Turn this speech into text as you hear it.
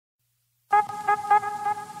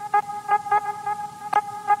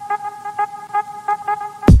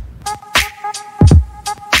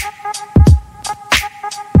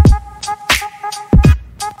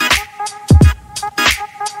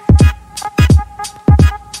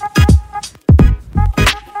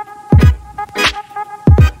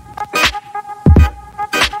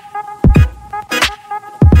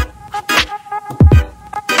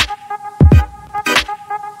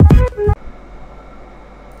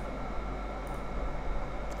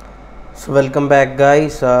So welcome back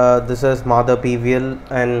guys, this is Madhav PVL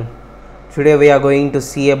and today we are going to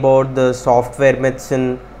see about the software myths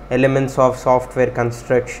and elements of software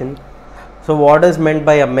construction. So what is meant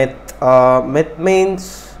by a myth? Myth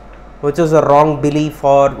means which is a wrong belief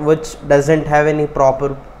or which doesn't have any proper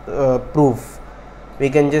proof.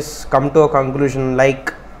 We can just come to a conclusion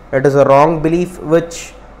like it is a wrong belief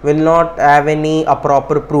which will not have any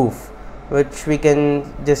proper proof, which we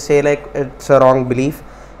can just say like it's a wrong belief.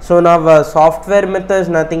 So now software myth is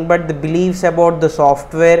nothing but the beliefs about the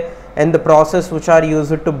software and the process which are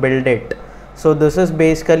used to build it. So this is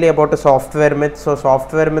basically about a software myth. So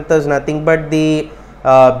software myth is nothing but the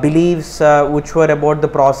beliefs which were about the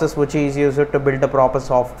process which is used to build a proper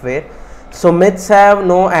software. So myths have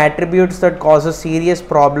no attributes that causes serious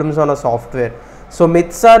problems on a software. So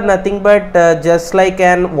myths are nothing but just like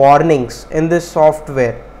an warnings in this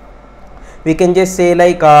software. We can just say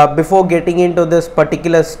like before getting into this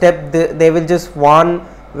particular step, they will just warn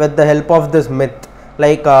with the help of this myth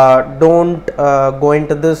like don't go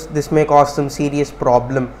into this may cause some serious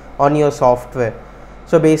problem on your software.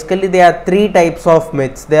 So basically there are three types of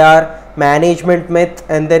myths. There are management myth,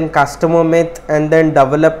 and then customer myth, and then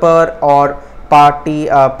developer or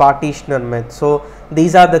partitioner myth. So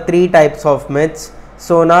these are the three types of myths.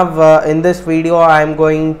 So now in this video I am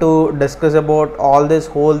going to discuss about all this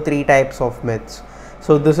whole three types of myths.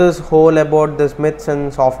 So this is whole about this myths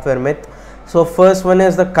and software myth. So first one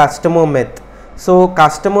is the customer myth. So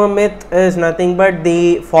customer myth is nothing but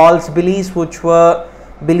the false beliefs which were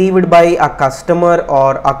believed by a customer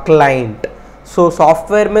or a client. So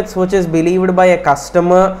software myths which is believed by a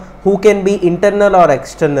customer who can be internal or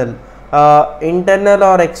external. Internal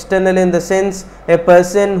or external in the sense a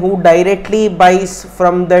person who directly buys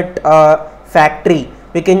from that factory.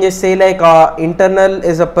 We can just say like internal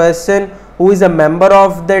is a person who is a member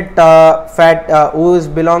of that who is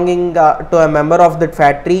belonging to a member of that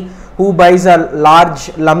factory who buys a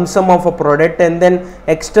large lump sum of a product, and then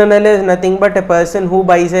external is nothing but a person who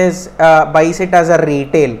buys it as a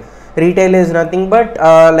retail. Retail is nothing but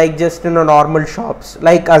like just in a normal shops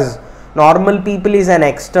like us. Normal people is an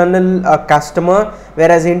external customer,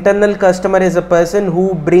 whereas internal customer is a person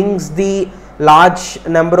who brings the large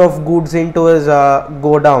number of goods into his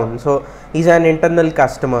go down. So he's an internal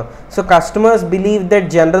customer. So customers believe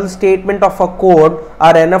that general statement of a code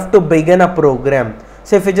are enough to begin a program.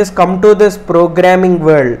 So if we just come to this programming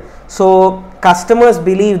world, so customers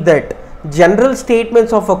believe that general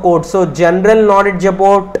statements of a code, so general knowledge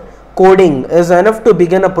about coding is enough to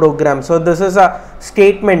begin a program. So this is a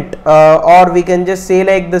statement or we can just say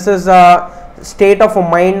like this is a state of a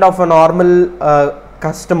mind of a normal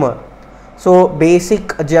customer. So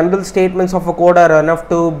basic general statements of a code are enough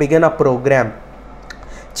to begin a program.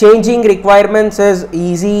 Changing requirements is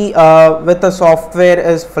easy with a software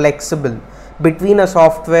is flexible. Between a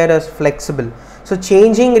software is flexible. So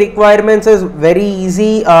changing requirements is very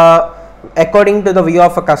easy according to the view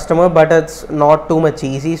of a customer, but it's not too much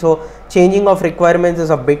easy. So changing of requirements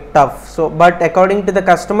is a bit tough. So but according to the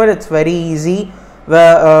customer it's very easy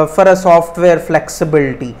for a software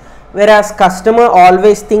flexibility, whereas customer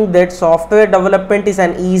always think that software development is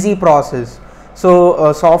an easy process.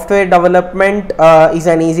 So software development is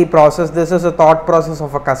an easy process. This is a thought process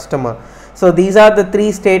of a customer. So these are the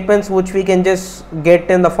three statements which we can just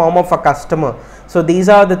get in the form of a customer. So these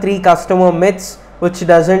are the three customer myths which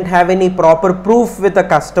doesn't have any proper proof with a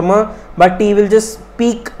customer, but he will just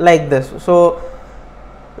speak like this. So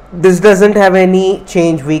this doesn't have any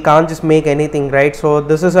change, we can't just make anything, right? So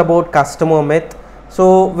this is about customer myth.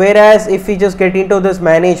 So whereas if we just get into this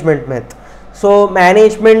management myth, so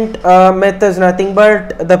management myth is nothing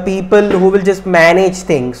but the people who will just manage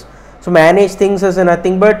things. So manage things is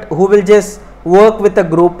nothing but who will just work with a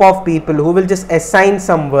group of people who will just assign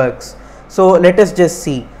some works. So let us just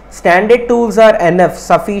see. Standard tools are enough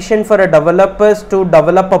sufficient for a developers to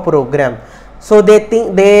develop a program. So they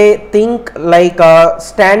think like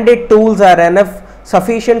standard tools are enough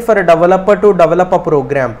sufficient for a developer to develop a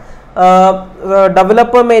program.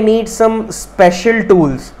 Developer may need some special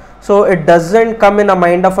tools, so it doesn't come in a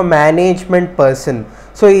mind of a management person.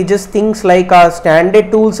 So he just thinks like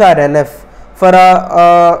standard tools are enough for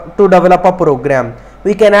to develop a program.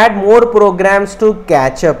 We can add more programs to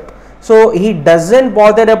catch up. So he doesn't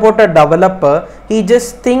bother about a developer, he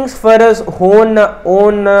just thinks for his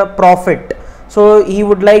own profit. So he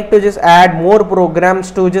would like to just add more programs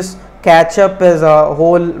to just catch up his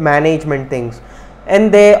whole management things.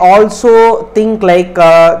 And they also think like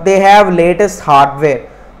they have latest hardware.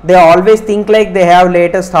 They always think like they have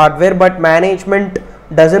latest hardware, but management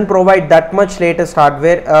doesn't provide that much latest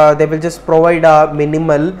hardware. They will just provide a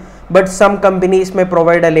minimal but some companies may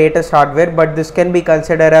provide a latest hardware, but this can be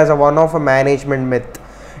considered as one of a management myth.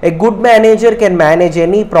 A good manager can manage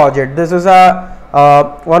any project. This is a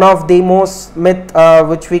one of the most myth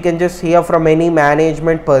which we can just hear from any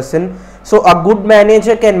management person. So a good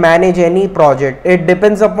manager can manage any project. It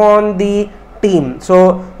depends upon the team.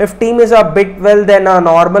 So if team is a bit well, then a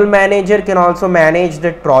normal manager can also manage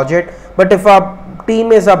that project. But if a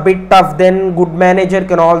team is a bit tough, then good manager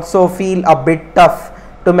can also feel a bit tough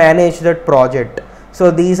to manage that project.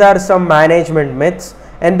 So these are some management myths.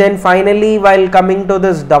 And then finally, while coming to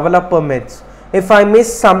this developer myths, if I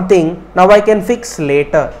miss something, now I can fix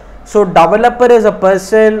later. So developer is a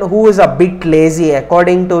person who is a bit lazy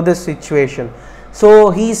according to this situation.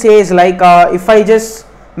 So he says like if I just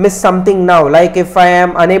miss something now, like if I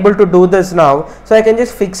am unable to do this now, so I can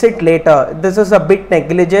just fix it later. This is a bit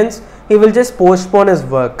negligence. He will just postpone his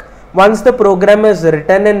work. Once the program is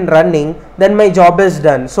written and running, then my job is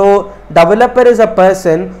done. So developer is a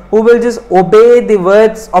person who will just obey the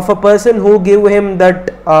words of a person who give him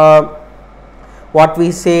that what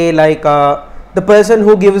we say, like the person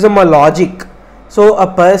who gives him a logic. So a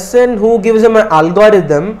person who gives him an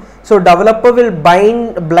algorithm, so developer will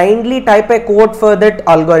blindly type a code for that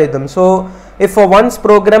algorithm. So if for once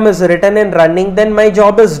program is written and running, then my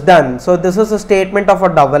job is done. So this is a statement of a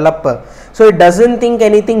developer. So it doesn't think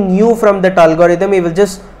anything new from that algorithm. He will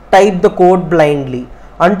just type the code blindly.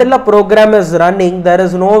 Until a program is running, there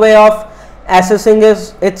is no way of assessing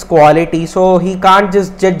its quality. So he can't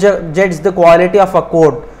just judge the quality of a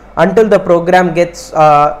code until the program gets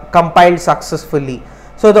compiled successfully.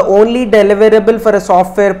 So the only deliverable for a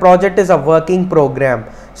software project is a working program.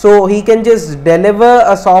 So he can just deliver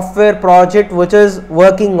a software project which is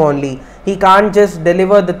working only. He can't just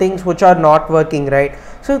deliver the things which are not working, right?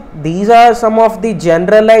 So these are some of the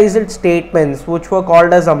generalized statements which were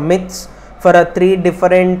called as a myths for a 3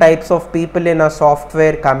 different types of people in a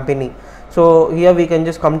software company. So here we can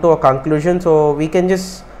just come to a conclusion. So we can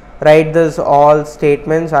just write this all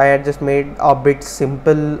statements. I had just made a bit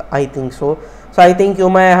simple, I think so. So I think you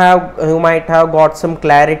might have got some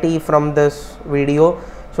clarity from this video.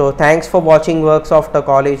 So thanks for watching Works After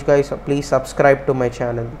College, guys. Please subscribe to my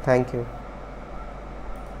channel. Thank you.